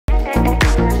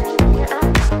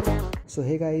So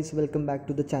hey guys, welcome back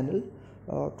to the channel.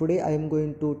 Today I am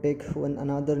going to take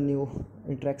another new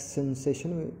interaction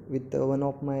session with one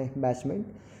of my batchmates.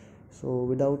 So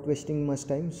without wasting much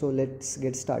time, so let's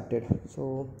get started.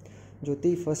 So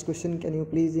Jyoti, first question, can you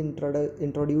please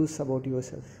introduce about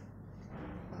yourself?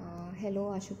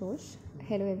 Hello Ashutosh.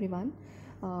 Hello everyone.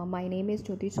 My name is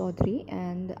Jyoti Chaudhary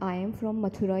and I am from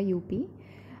Mathura,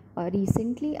 UP.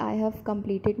 Recently, I have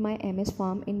completed my MS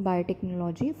Pharm in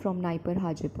Biotechnology from NIPER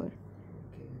Hajipur.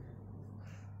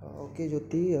 Okay,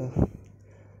 Jyoti.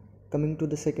 Coming to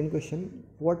the second question,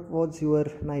 what was your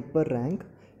NIPER rank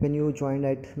when you joined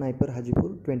at NIPER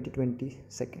Hajipur 2022?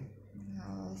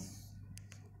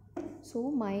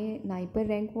 So my NIPER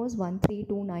rank was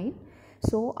 1329.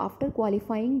 So after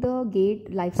qualifying the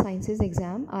GATE Life Sciences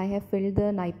exam, I have filled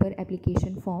the NIPER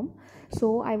application form.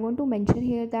 So I want to mention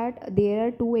here that there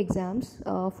are two exams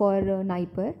for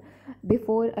NIPER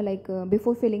before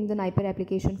filling the NIPER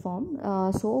application form.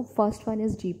 So first one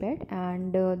is GPAT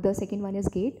and the second one is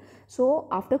GATE. So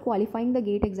after qualifying the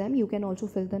GATE exam, you can also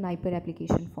fill the NIPER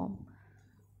application form.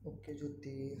 Okay,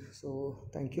 Jyoti. So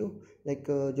thank you.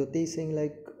 Jyoti is saying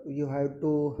like you have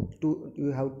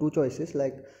you have two choices.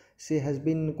 Like she has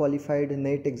been qualified in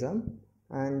NET exam,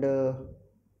 and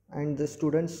the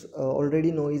students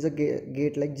already know is a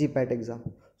gate like GPAT exam.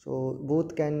 So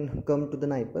both can come to the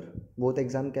NIPER. Both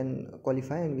exam can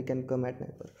qualify, and we can come at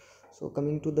NIPER. So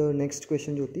coming to the next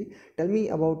question, Jyoti, tell me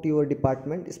about your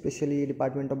department, especially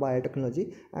Department of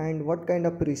Biotechnology, and what kind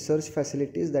of research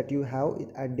facilities that you have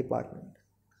at department.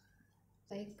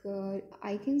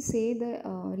 I can say the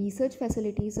research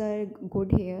facilities are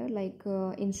good here.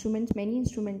 Many instruments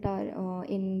are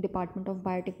in Department of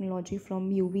Biotechnology, from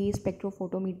UV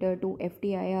spectrophotometer to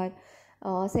FTIR.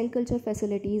 Cell culture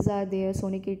facilities are there,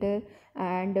 sonicator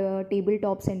and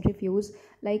tabletop centrifuge.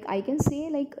 I can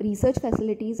say research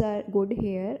facilities are good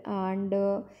here. And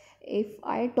if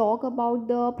I talk about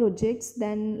the projects,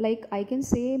 then I can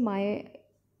say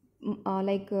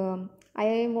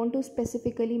I want to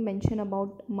specifically mention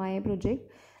about my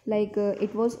project.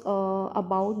 It was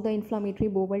about the inflammatory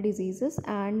bowel diseases,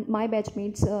 and my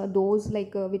batchmates, those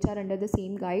which are under the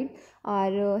same guide,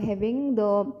 are having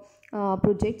the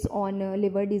projects on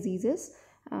liver diseases.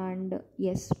 And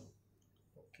yes.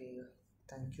 Okay,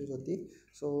 thank you, Jyoti.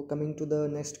 So coming to the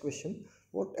next question,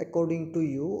 what according to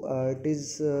you it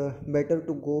is better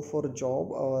to go for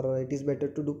job or it is better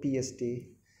to do PhD?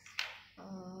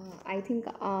 I think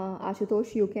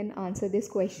Ashutosh, you can answer this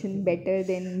question better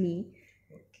than me.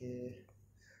 Okay,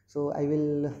 so I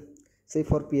will say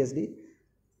for PhD.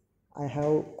 I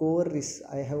have core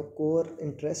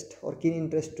interest or keen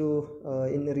interest to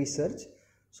in research.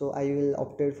 So I will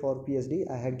opted for PhD.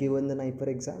 I had given the NIPER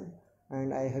exam,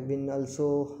 and I have been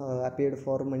also appeared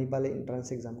for Manipal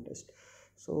entrance exam test.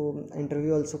 So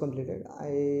interview also completed.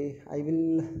 I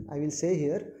will say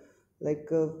here,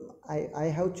 I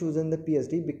have chosen the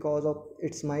PhD because of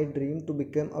it's my dream to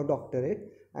become a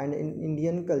doctorate, and in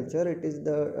Indian culture it is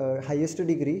the highest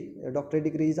degree. Doctorate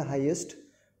degree is the highest.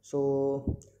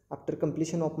 So after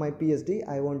completion of my PhD,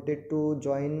 I wanted to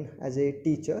join as a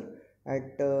teacher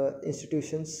at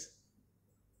institutions.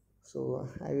 So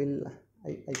I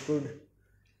could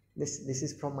this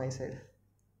is from my side.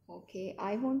 Okay,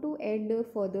 I want to add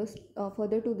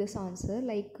further to this answer.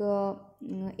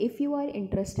 If you are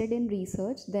interested in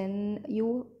research, then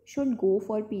you should go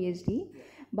for PhD.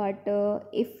 But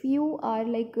if you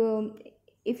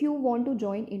want to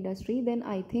join industry, then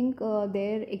I think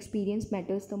their experience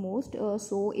matters the most.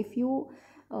 So if you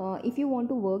want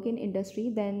to work in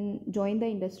industry, then join the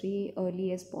industry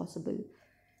early as possible.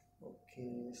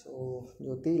 Okay, so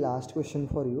Jyoti, last question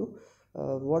for you.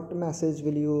 What message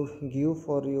will you give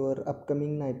for your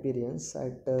upcoming NIPERians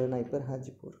at NIPER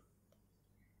Hajipur?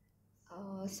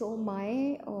 So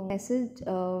my message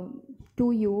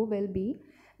to you will be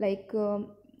like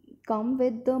come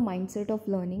with the mindset of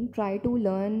learning. Try to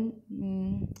learn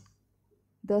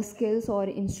the skills or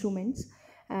instruments,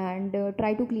 and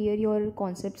try to clear your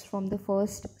concepts from the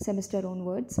first semester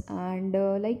onwards. And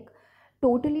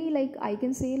totally, I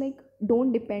can say,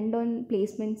 don't depend on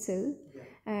placement still,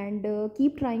 and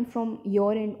keep trying from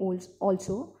your end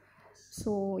also.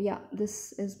 So yeah,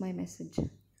 this is my message.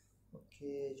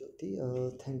 Okay,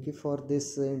 Jyoti, thank you for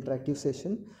this interactive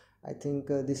session. I think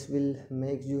this will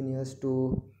make juniors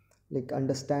to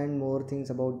understand more things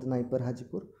about the NIPER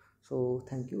Hajipur. So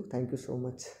thank you so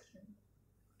much.